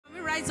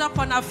rise up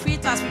on our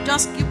feet as we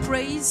just give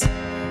praise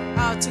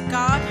to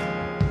God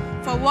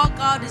for what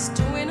God is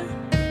doing.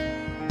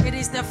 It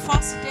is the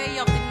first day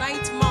of the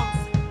 9th month.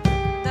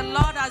 The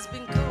Lord has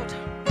been good.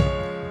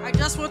 I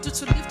just want you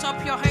to lift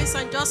up your hands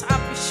and just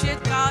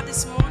appreciate God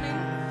this morning.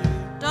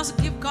 Just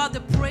give God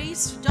the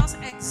praise. Just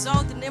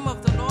exalt the name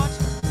of the Lord.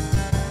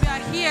 We are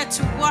here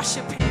to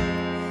worship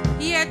Him,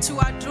 here to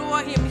adore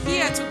Him,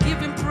 here to give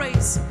Him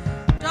praise.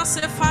 Just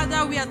say,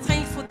 Father, we are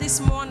thankful this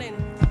morning.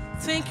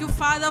 Thank you,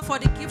 Father, for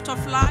the gift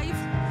of life.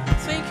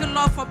 Thank you,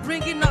 Lord, for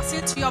bringing us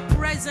into your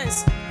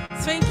presence.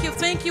 Thank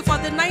you for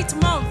the 9th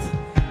month,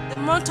 the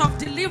month of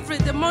delivery,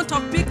 the month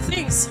of big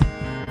things.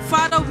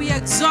 Father, we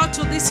exalt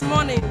you this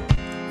morning.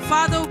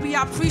 Father, we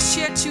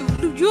appreciate you.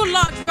 You,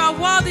 Lord, you are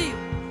worthy.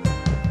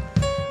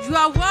 You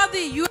are worthy.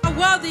 You are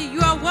worthy.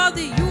 You are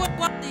worthy. You are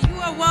worthy. You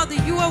are worthy.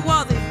 You are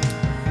worthy.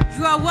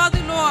 You are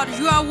worthy, Lord.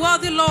 You are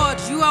worthy, Lord.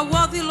 You are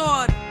worthy,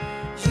 Lord.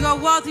 You are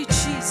worthy,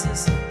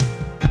 Jesus.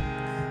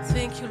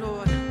 Thank you,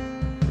 Lord.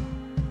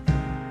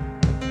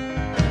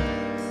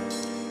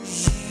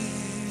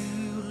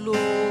 You,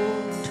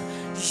 Lord,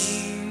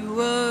 you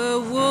are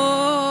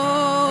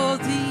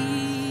worthy,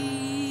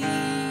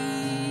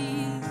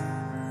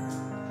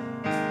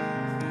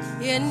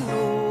 and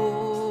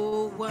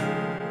no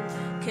one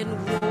can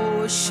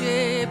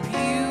worship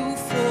you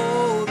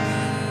for me.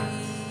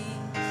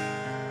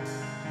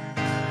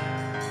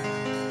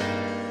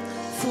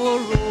 For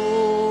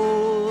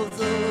all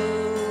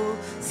the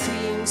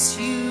things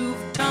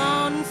you've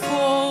done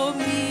for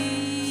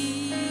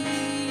me,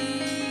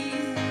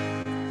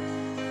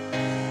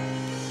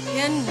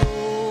 and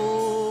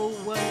no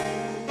one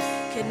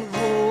can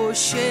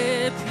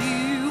worship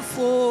you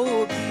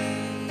for me.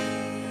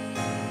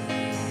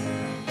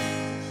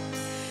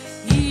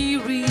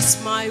 Here is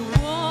my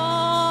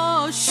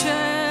worship,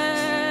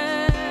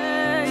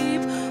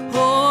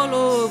 all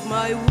of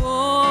my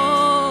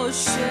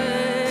worship.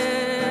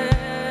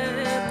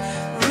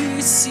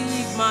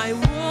 Receive my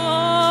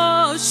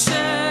worship,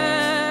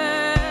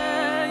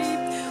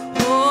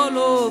 all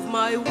of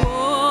my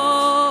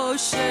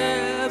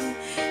worship.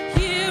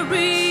 Here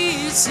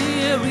is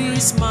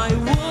my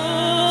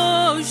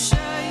worship,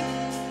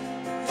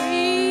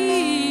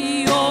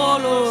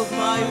 all of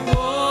my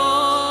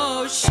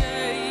worship.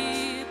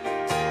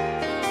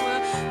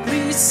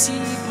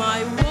 Receive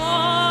my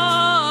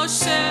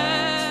worship,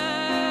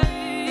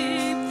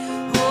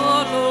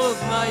 all of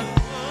my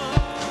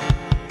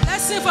worship.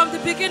 Let's sing from the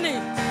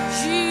beginning.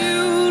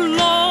 You,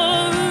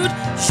 Lord,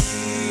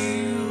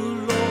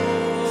 you,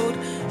 Lord,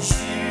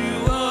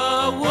 you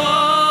are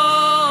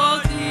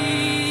worthy,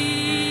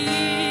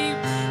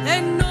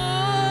 and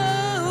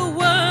no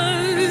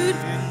one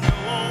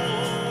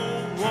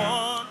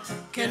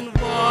can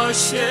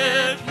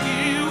worship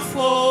you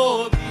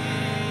for me.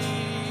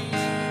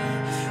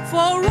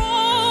 For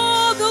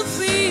all the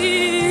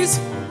things,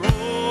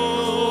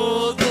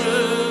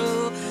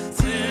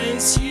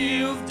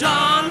 you've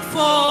done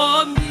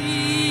for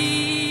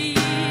me,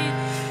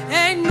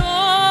 and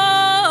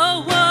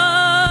no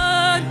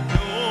one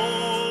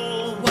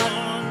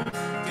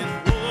can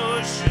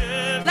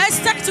worship. Let's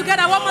take it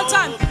together one more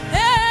time.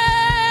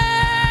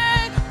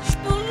 Hey,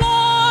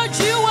 Lord,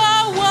 you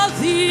are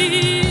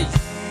worthy.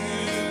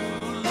 You,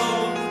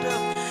 Lord,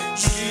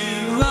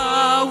 you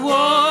are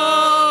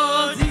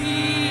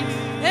worthy.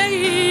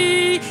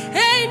 Hey,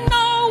 ain't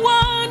no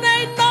one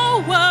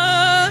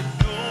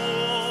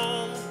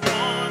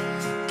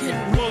can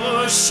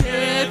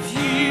worship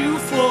you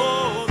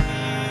for me.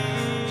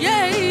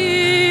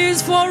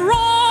 Yes, for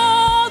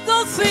all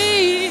the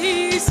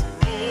things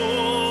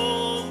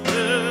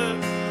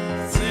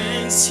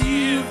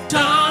you've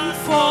done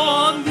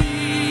for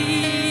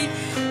me.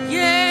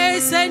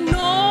 Yes, and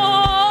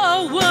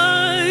no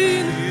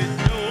one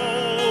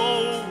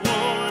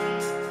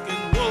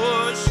can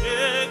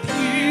worship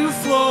you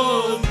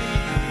for me.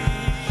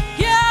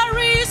 Here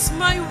is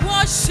my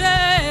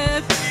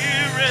worship.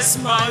 Here is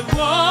my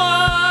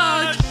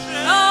worship.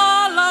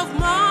 All of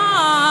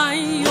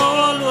mine.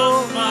 All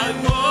of my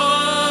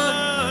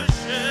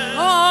worship.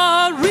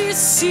 Oh,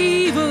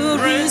 receive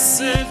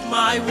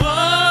my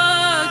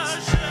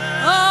worship.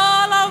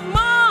 All of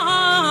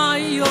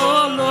mine.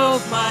 All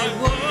of my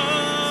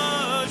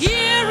worship.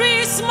 Here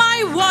is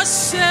my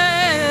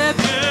worship.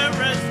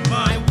 Here is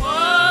my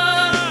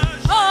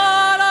worship.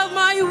 All of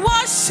my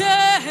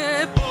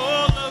worship.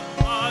 All of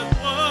my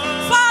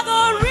worship.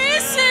 Father,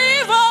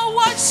 receive our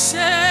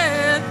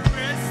worship.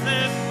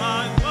 Receive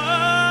my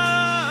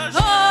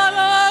worship. All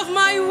of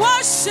my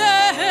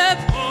worship.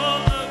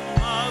 All of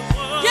my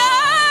worship.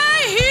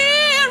 Yeah,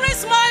 here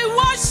is my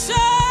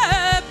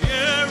worship.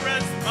 Here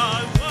is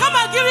my worship. Come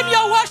on, give him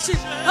your worship.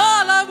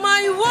 All of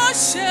my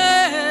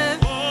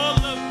worship.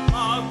 All of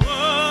my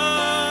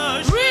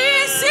worship.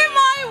 Receive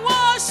my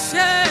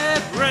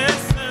worship.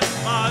 Receive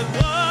my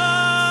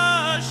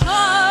worship.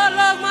 All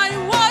of my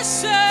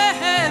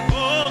worship.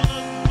 All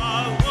of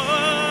my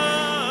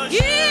worship.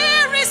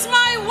 Here is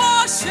my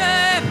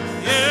worship.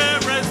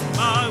 Here is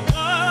my worship.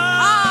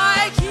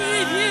 I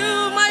give you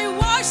my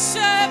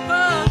worship.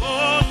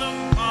 All of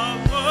my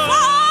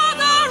worship.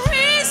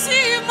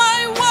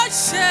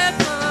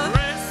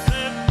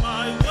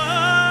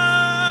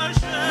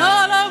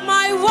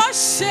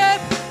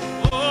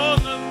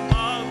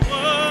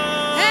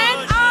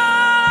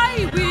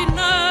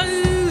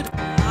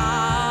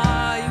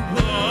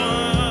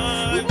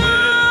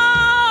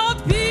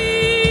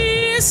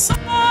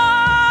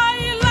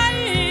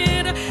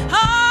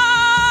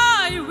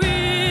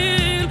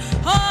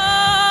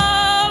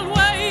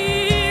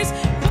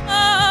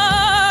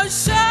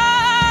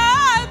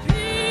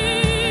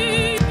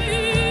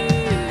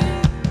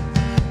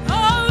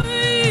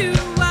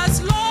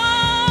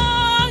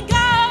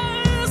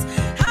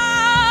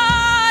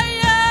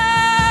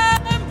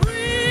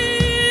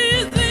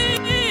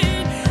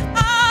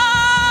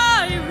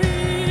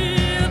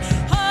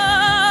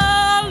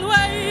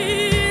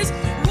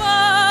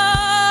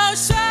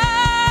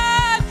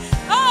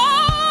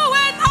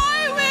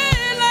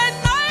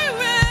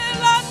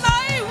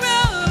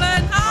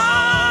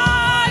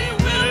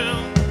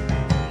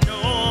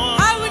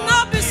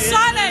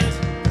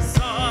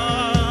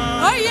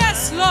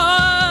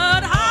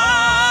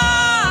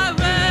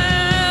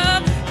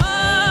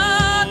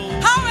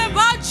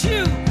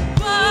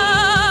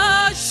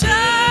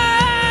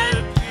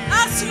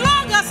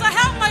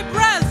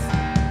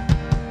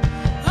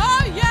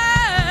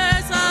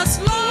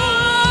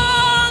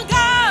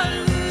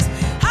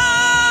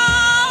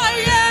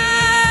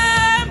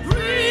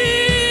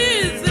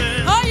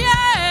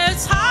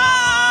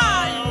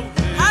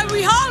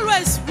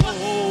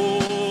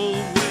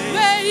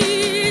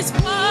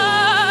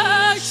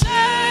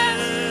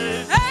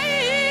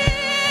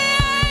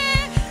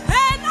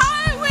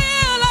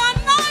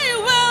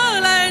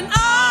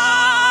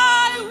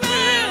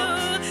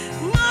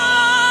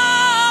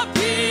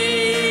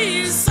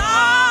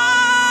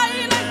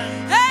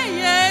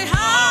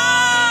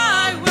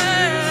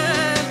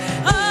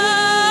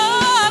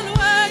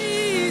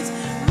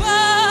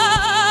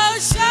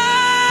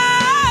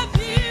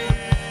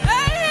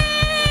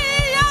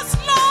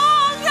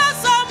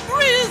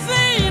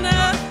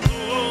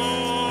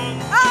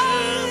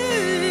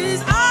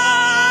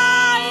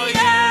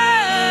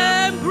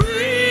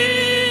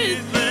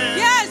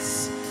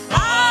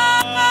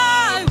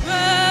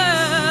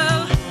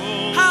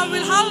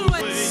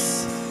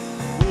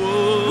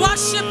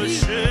 worship you.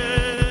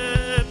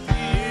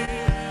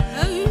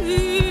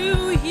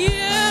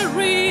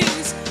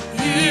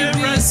 Here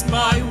is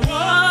my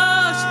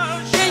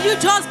worship. Can you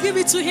just give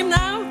it to him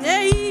now?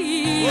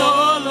 Hey,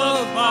 All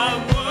of my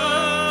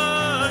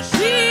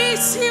worship.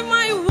 receive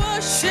my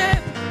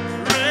worship.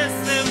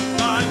 Receive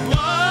my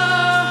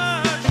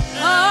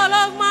worship. All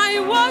of my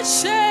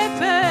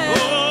worship.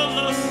 All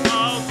of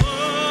my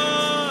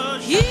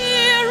worship.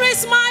 Here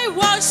is my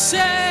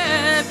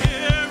worship.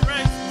 Here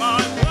is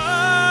my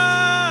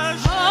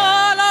worship.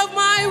 All of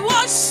my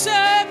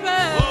worship.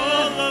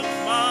 All of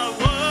my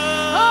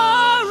worship.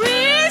 Oh,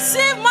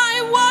 receive my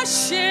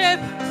worship.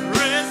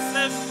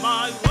 Receive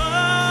my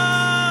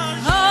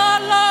worship.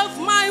 All of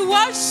my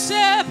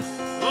worship.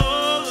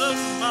 All of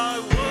my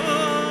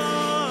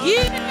worship.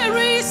 Here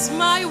is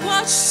my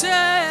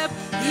worship.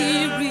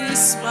 Here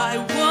is my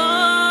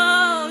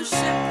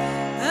worship.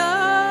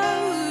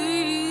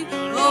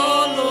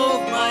 All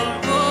of my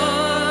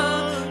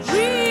worship.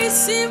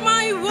 Receive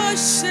my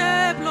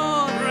worship,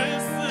 Lord.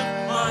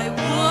 Receive My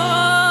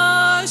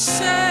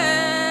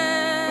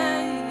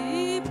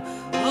worship.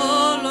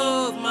 All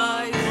of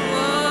my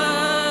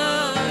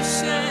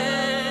worship.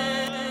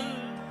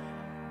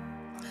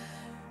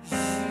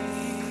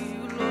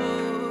 You,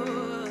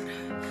 Lord,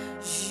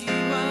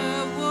 you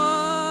are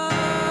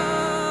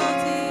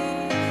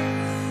worthy.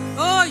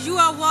 Oh, you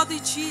are worthy,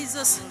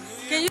 Jesus.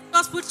 Can you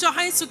just put your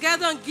hands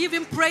together and give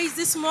him praise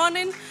this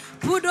morning?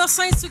 Put those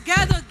hands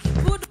together.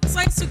 Put those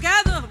hands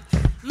together.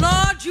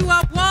 Lord, you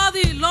are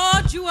worthy.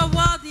 Lord, you are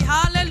worthy.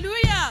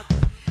 Hallelujah.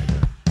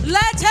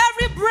 Let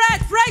every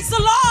breath praise the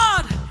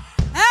Lord.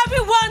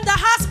 Everyone that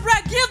has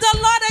breath, give the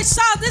Lord a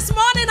shout this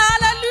morning.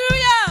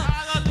 Hallelujah.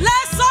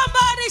 Let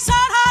somebody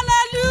shout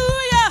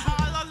hallelujah.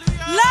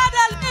 Let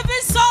the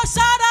living soul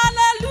shout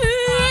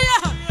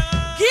hallelujah.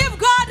 Give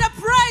God the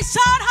praise.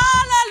 Shout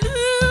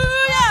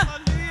hallelujah.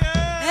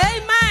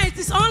 Amen. It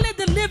is only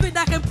the living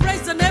that can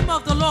praise the name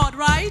of the Lord,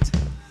 right?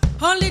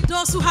 Only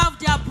those who have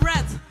their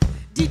breath.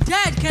 The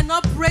dead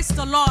cannot praise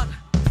the Lord.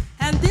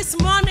 And this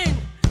morning,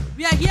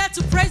 we are here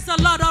to praise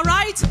the Lord, all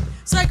right?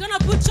 So you're going to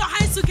put your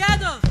hands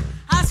together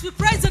as we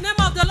praise the name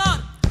of the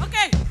Lord.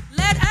 Okay,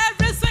 let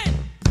everything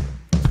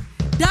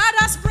that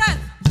has breath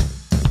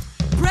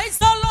praise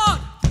the Lord.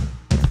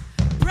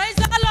 Praise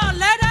the Lord.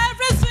 Let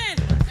everything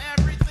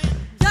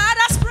that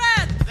has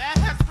breath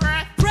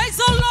praise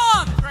the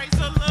Lord.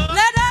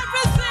 Let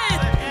everything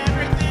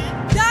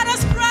that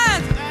has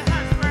breath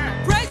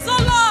praise the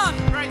Lord.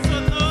 Praise the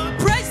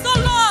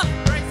Lord.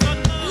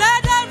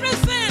 Let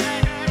everything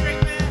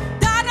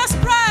that has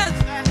breath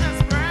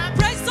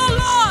praise the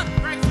Lord.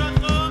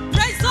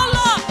 Praise the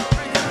Lord.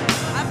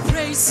 I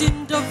praise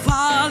in the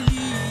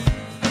valley,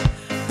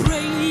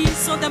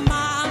 praise on the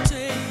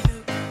mountain.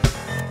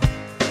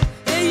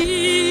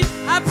 Hey,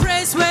 I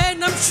praise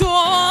when I'm sure,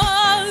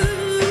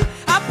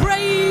 I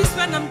praise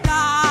when I'm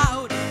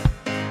down,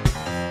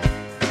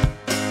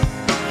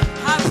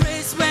 I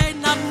praise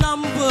when I'm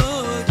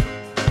numbered,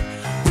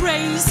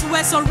 praise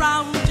when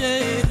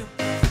surrounded.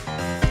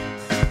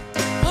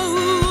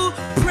 Oh,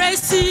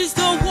 praise is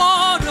the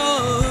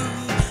water,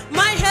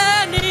 my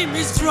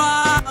enemies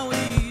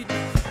drowning.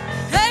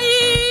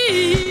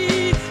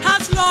 Hey,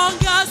 as long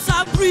as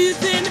I'm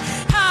breathing,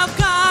 I've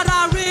got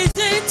a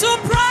reason to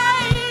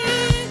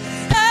praise.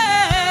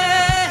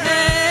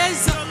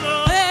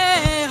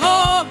 Hey,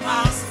 oh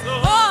my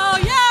soul. Oh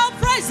yeah,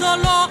 praise the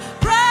Lord.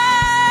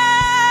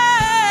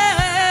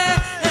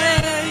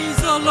 Praise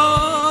the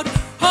Lord.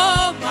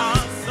 Oh my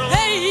soul.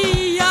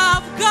 Hey,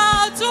 I've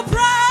got to praise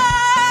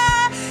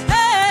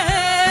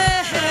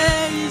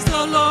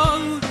the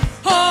Lord.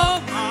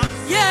 Oh my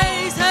soul.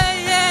 Yes,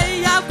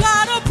 hey, I've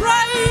got to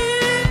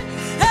praise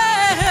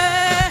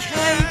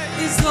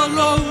the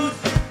Lord.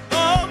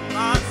 Oh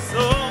my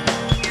soul.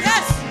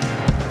 Yes,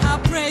 I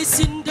praise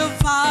in the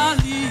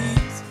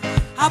valleys,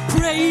 I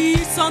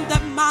praise on the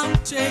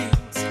mountains.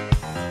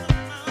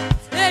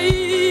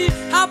 Hey,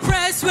 I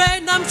praise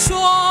when I'm sure,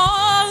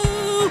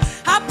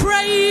 I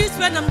praise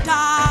when I'm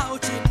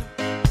doubting.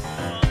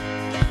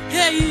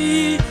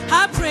 Hey,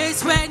 I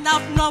praise when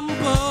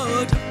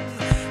outnumbered,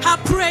 I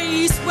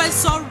praise when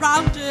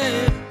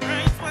surrounded.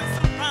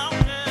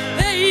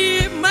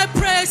 Hey, my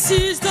praise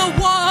is the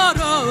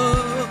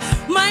water,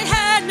 my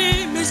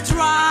enemies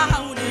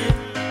drowning.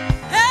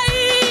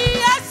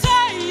 Hey, I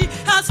say,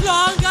 as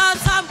long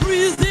as I'm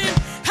breathing,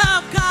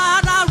 I've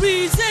got a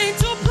reason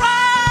to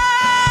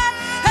praise.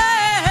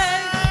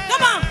 Hey,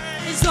 come on,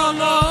 it's the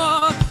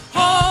Lord.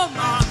 Oh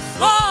my,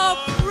 oh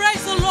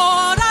praise the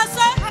Lord. I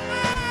say,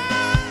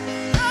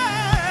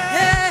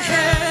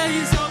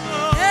 hey, it's the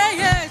Lord.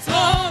 Hey, it's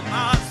oh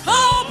my,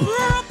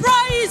 oh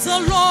praise the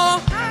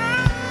Lord.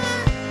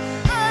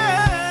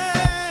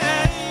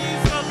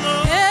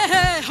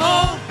 Hey,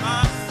 oh,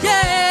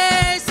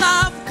 yes, I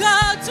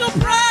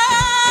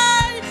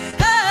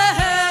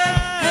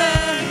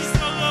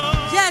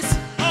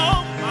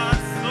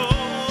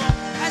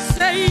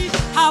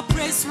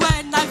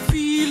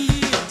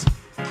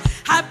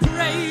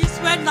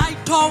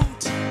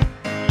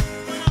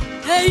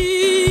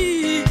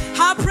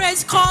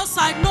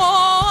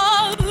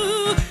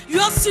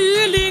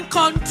still in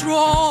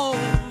control.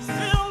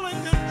 Still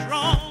in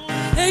control.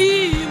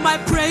 Hey, my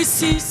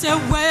praise is a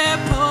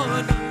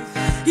weapon.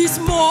 It's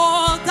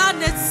more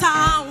than a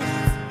sound.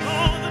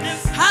 More than a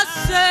sound. I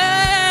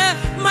say,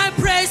 my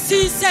praise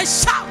is a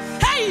shout.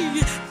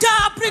 Hey,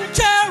 that bring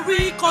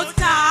Jericho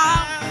down.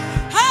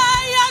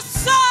 Hey, I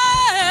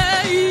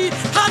say,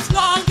 as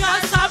long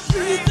as I'm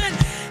breathing,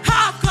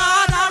 I've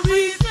got a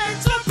reason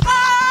to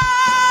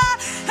pray.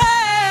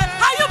 Hey,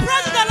 are you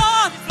praising the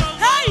Lord?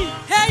 Hey,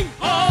 hey,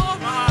 Oh,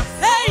 my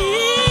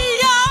hey,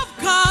 I've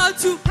got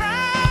to.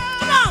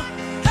 Come on,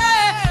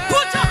 hey,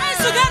 put your hands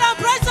together and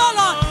praise the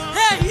Lord.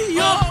 Hey,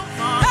 yo,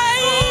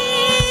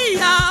 hey,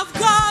 I've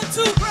got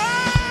to.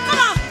 Come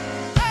on,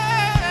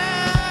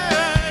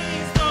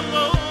 praise the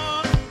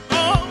Lord.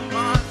 Oh,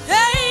 my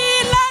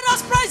hey, let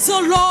us praise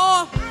the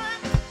Lord.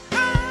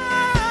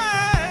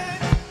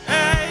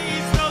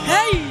 praise the Lord.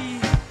 Hey,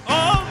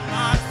 Oh,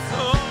 my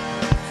soul.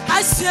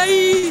 I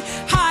say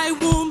I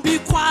won't be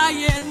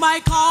quiet. My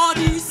God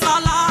is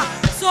alive,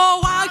 so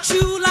I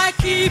should like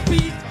keep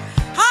it.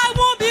 I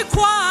won't be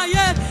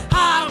quiet.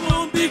 I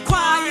won't be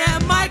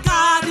quiet. My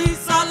God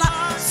is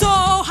alive, so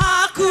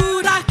how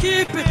could I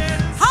keep it?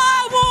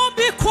 I won't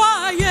be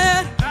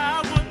quiet.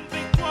 I wouldn't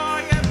be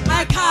quiet.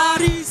 My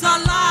God is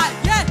alive.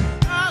 Yeah,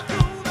 How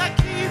could I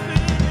keep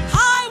it?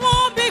 I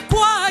won't be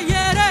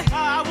quiet.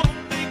 I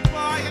won't be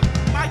quiet.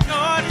 My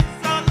God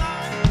is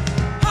alive.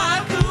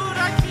 How could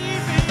I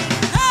keep it?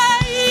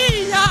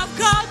 Hey, I've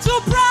got to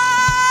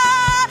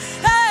praise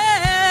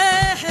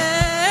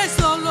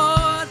the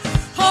Lord.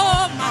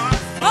 Oh my,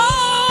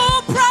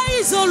 oh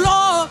praise the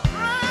Lord.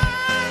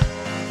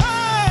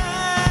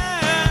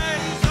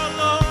 Praise the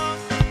Lord.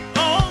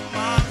 Oh,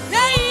 my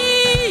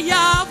Hey,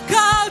 I've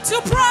got to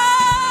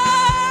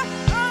praise.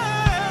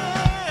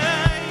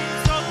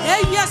 praise the Lord.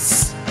 Hey, yes.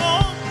 Oh,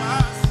 my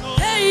soul.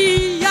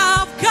 Hey,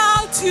 I've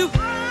got to.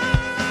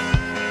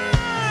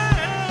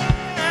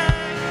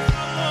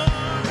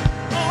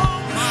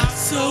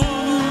 So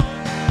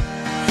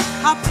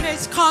I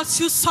praise cause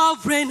you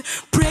sovereign,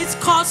 praise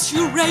cause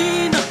you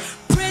reign,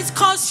 praise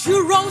cause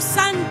you rose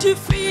and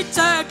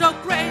defeated the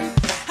grave.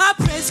 I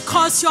praise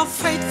cause you're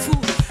faithful,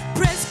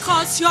 praise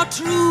cause you're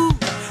true,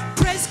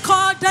 praise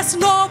cause there's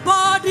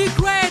nobody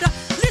greater.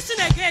 Listen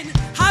again.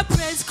 I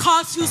praise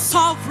cause you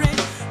sovereign,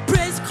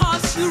 praise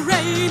cause you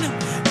reign,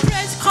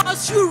 praise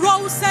cause you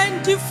rose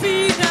and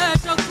defeated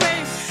the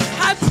grave.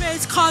 I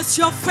praise cause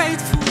you're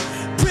faithful,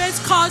 praise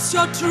cause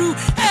you're true,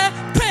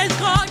 and praise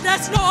God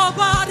there's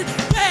nobody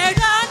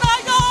greater.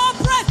 Your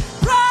praise,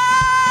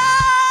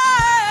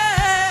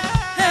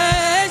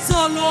 praise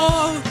the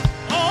Lord.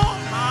 Oh,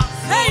 my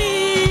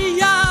Hey,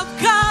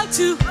 I've got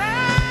to.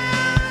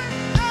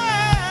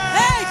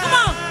 Hey, come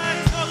on.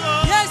 praise the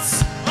Lord.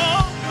 Yes.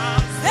 Oh, my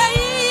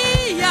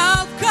Hey,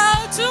 I've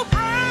got to.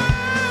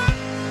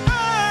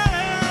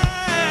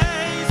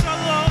 praise the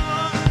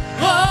Lord.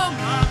 Oh,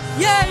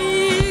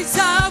 yes,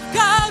 I've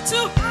got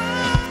to.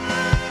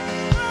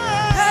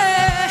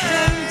 Hey,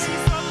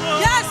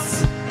 yes.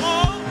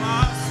 Oh,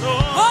 my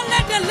soul.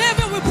 Only the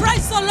living will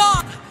praise the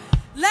Lord.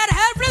 Let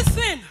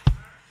everything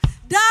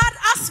that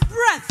has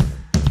breath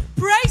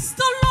praise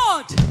the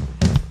Lord.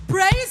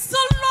 Praise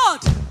the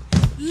Lord.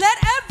 Let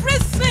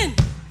everything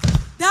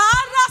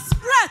that has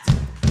breath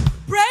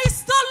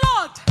praise the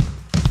Lord.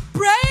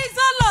 Praise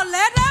the Lord.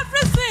 Let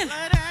everything,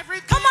 Let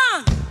everything come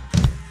on,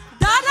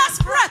 that has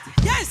breath.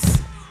 Yes.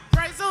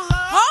 praise the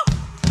Lord. Oh,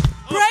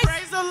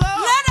 Praise the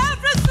Lord. Let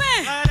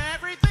everything. Let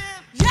everything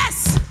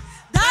Yes,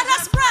 that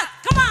has breath.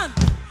 Come on.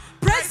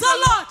 Praise the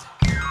Lord.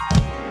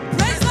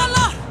 Praise the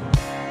Lord.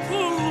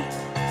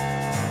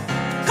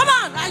 Come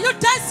on. Are you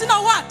dancing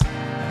or what?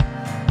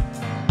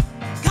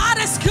 God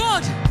is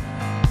good.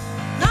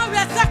 Now we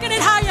are taking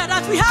it higher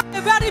that we have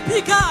a very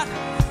big God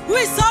who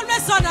is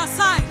always on our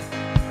side.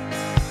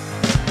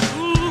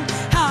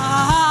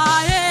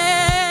 Ah,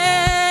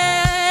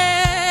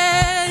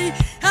 eh,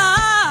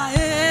 ah,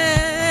 eh,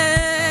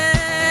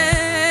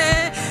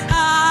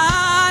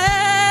 ah,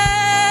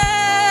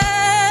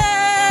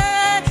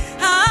 eh,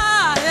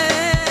 ah,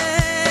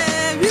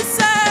 eh. We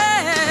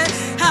say,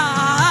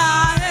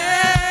 ah,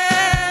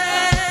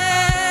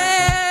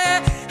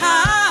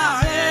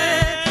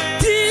 eh,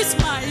 this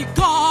my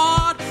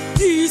God,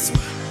 this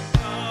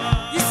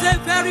is a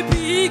very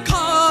big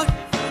God.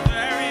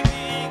 very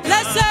big.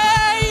 Let's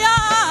say,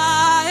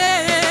 ah,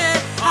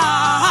 eh,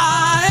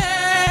 ah, eh,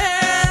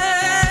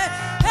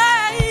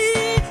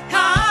 hey,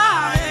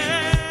 ah,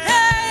 eh,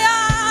 hey,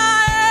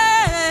 ah,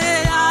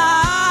 eh,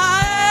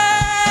 ah,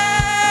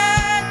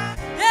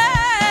 eh,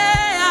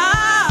 hey,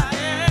 ah,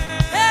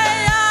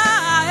 hey,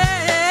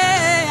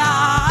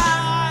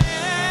 ah,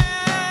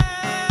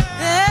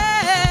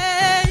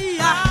 hey,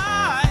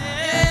 ah,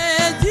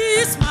 eh,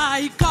 this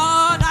my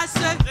God, I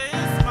say,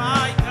 This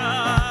my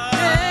God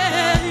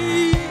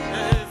hey.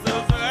 is a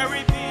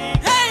very big.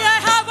 Hey, I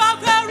have a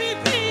very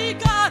big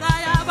God. I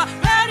have a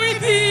very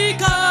big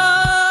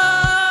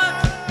God.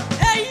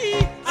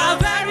 Hey, a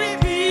very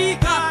big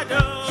God.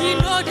 He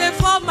know they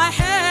for my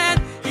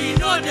hand. He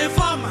know they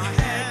for my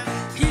hand.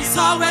 He's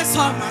always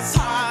on my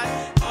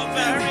side.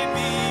 very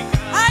big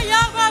God. I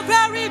have a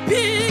very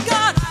big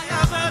God. I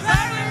have a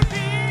very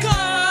big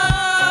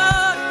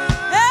God.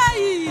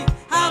 Hey,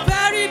 a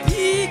very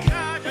big.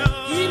 God.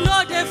 He know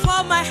they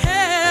for my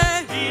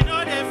head. He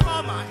know they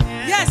for my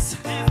hand. Yes.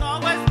 He's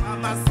always by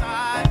my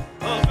side.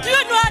 Oh, Do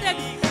you know that?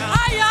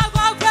 I have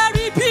a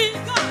very big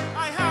God.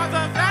 I have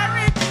a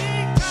very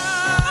big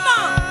God. Come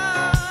on.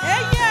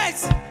 Hey, yes,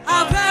 a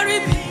very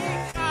big.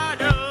 God.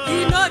 He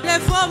know they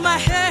for my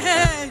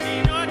head.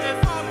 He know they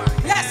for my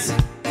hand. Yes,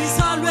 he's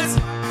always.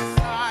 By my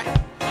side.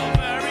 Oh,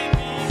 very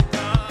big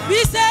God. We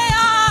say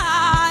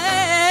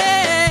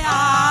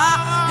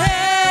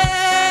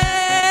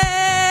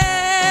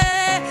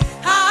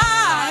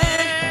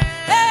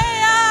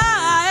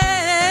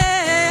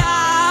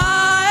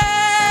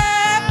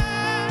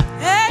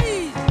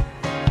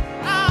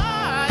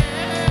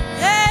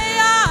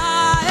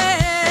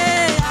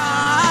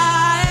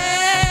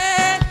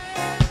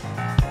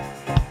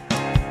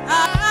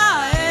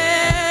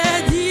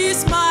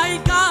this my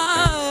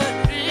God.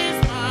 He's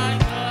my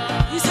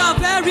God. He's a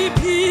very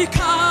big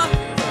God.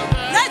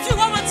 Let's do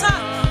one more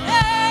time.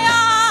 Hey,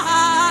 hey,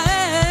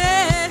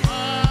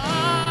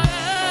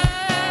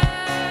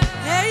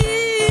 hey.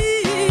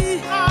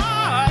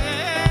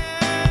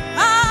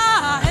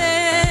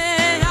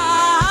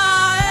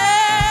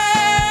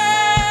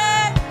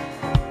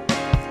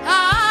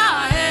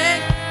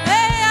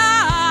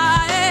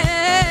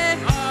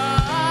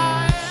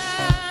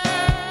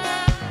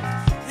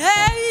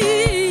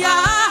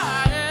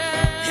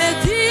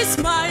 This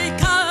my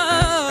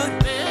God.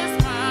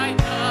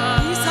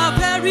 He's a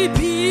very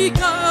big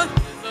God.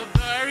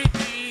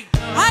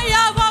 I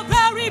have a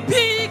very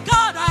big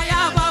God. I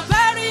have a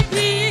very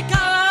big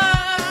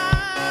God.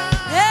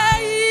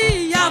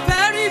 Hey, a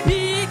very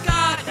big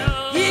God.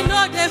 He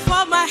know they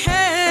for my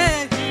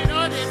head.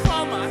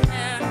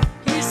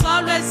 He's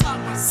always on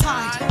my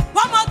side.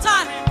 One more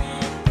time.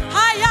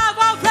 I have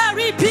a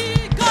very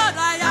big God.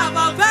 I have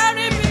a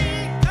very big.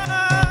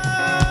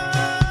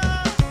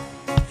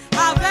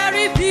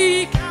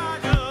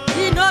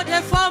 He know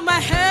they for my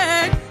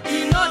head.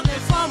 He know they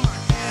for my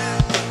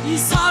head.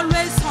 He's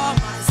always on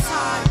my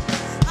side.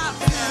 I'm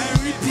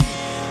very big.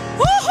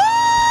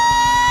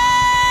 Woohoo!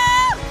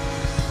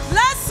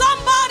 Let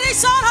somebody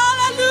shout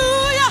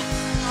hallelujah.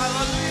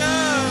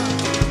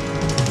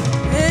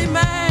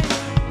 Amen.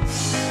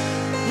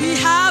 We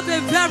have a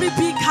very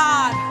big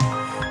God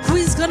who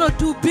is gonna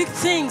do big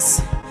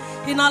things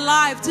in our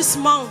life this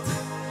month.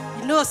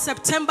 You know,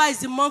 September is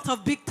the month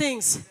of big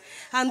things.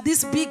 And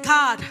this big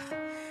God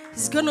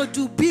is going to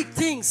do big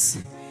things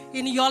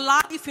in your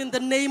life in the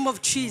name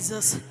of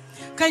Jesus.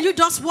 Can you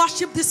just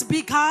worship this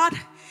big God?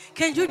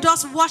 Can you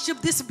just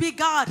worship this big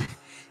God?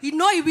 You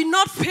know He will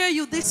not fail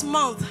you this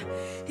month.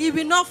 He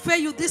will not fail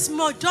you this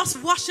month. Just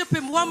worship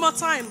Him one more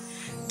time.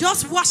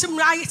 Just worship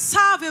Him. I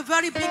serve a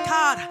very big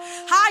God.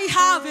 I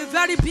have a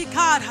very big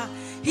God.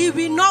 He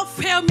will not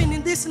fail me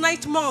in this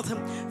 9th month.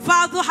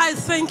 Father, I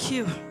thank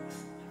you.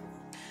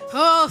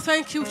 Oh,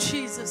 thank you,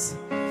 Jesus.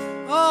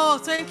 Oh,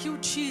 thank you,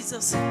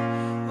 Jesus.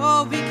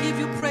 Oh, we give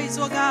you praise,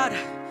 oh God,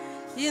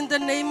 in the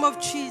name of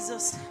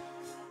Jesus.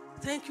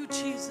 Thank you,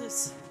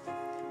 Jesus.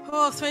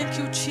 Oh, thank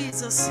you,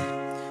 Jesus.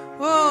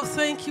 Oh,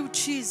 thank you,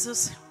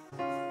 Jesus.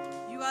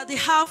 You are the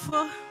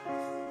Alpha.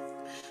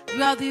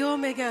 You are the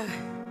Omega.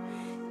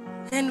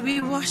 And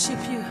we worship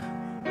you.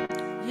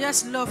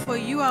 Yes, Lord, for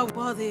you are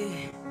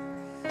worthy.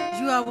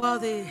 You are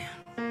worthy.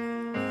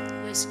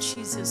 Yes,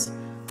 Jesus.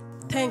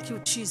 Thank you,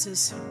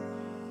 Jesus.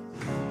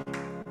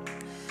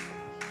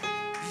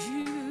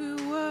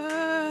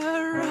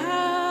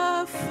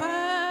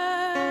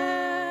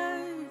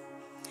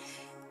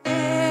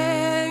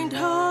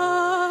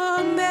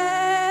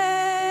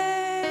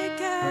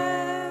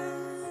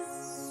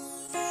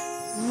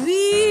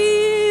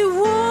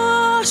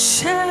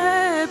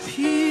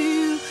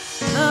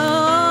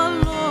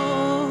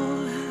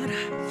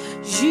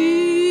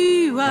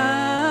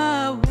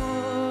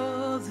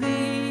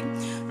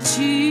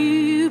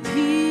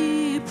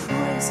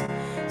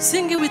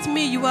 Sing it with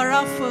me, you are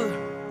Alpha.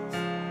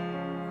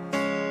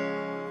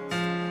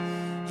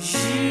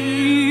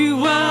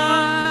 You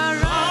are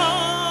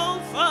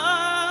Alpha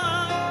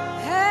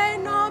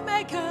and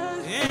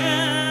Omega.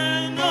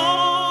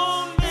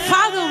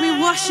 Father, we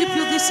worship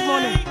you this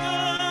morning.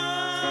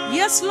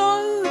 Yes,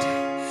 Lord,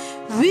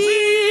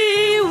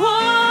 we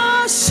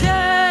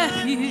worship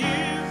you.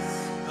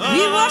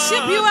 We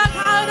worship you, our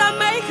God and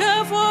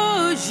Maker,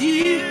 for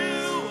you.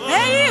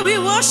 Hey, we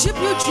worship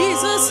you,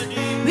 Jesus.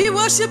 We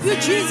worship you,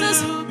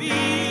 Jesus.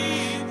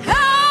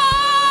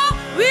 Oh,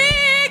 we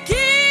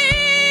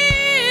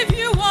give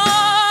you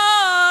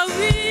all.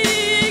 We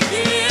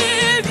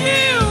give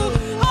you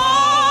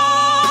all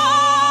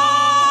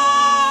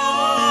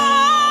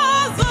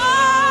the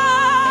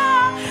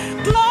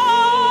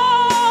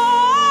glory.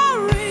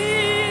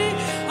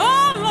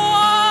 Oh,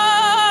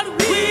 Lord,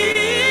 we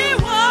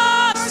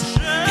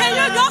worship. Can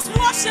you just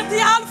worship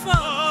the Alpha?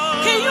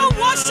 Can you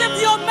worship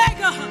the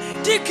Omega?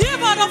 The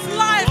giver of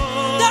life,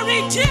 the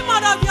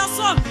redeemer of your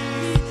soul.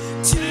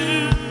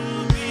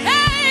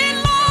 Hey,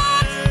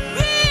 Lord,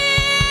 we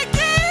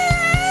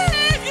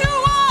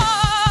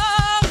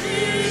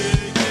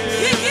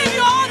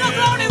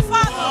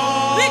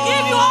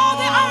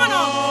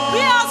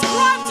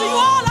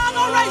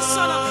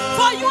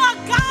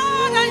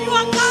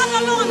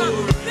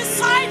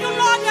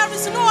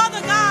is no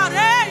other God.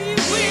 Hey,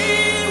 we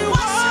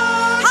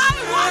worship. I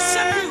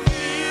worship you.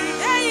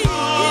 Hey, you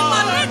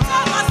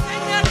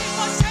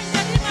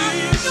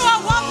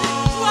are worthy.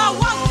 You are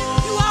worthy.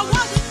 You are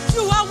worthy.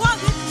 You are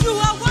worthy. You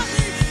are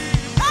worthy.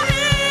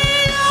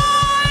 Hey,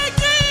 I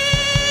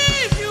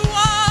give you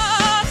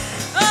all.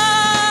 I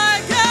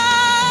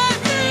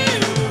give you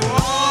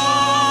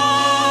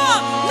all.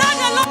 Let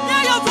the Lord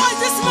hear your voice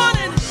this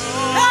morning.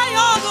 Hey,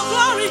 all the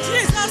glory,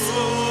 Jesus.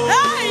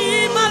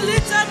 Hey,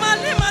 Malita,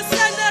 Malima,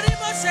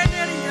 Senderimo,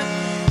 Senderia.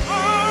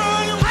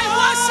 I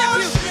worship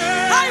you.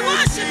 I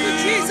worship you,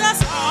 Jesus.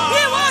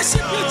 We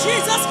worship you,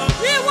 Jesus.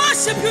 We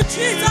worship you,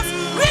 Jesus.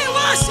 We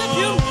worship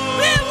you.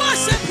 We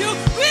worship you.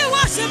 We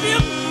worship you.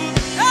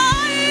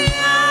 Hey,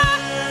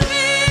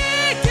 we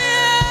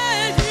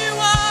give you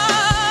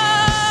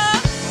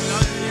all.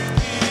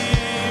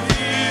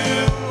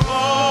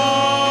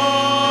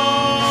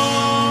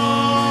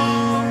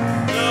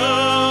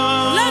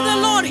 Let the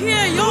Lord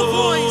hear your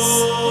voice.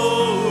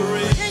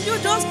 Can you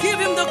just give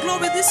him the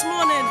glory this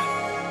morning?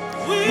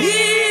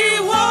 We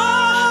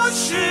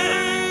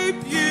worship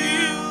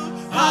you,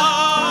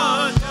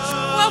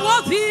 What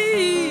will be?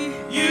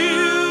 you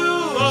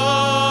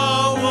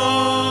are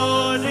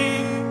worthy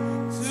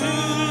to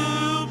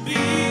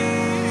be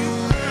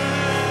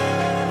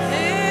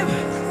Hey,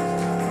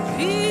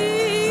 we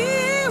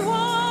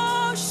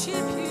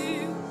worship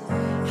you,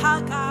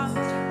 our God.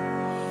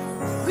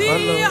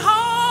 We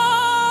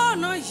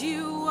honor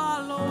you,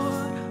 our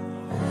Lord.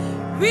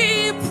 We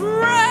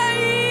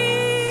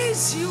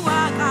praise you,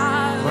 our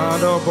God.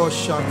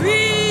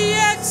 We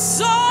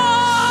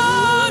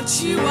exalt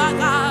you, our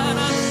God.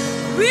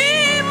 We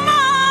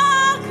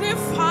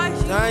magnify you,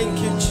 Thank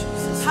you,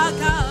 Jesus. our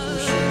God.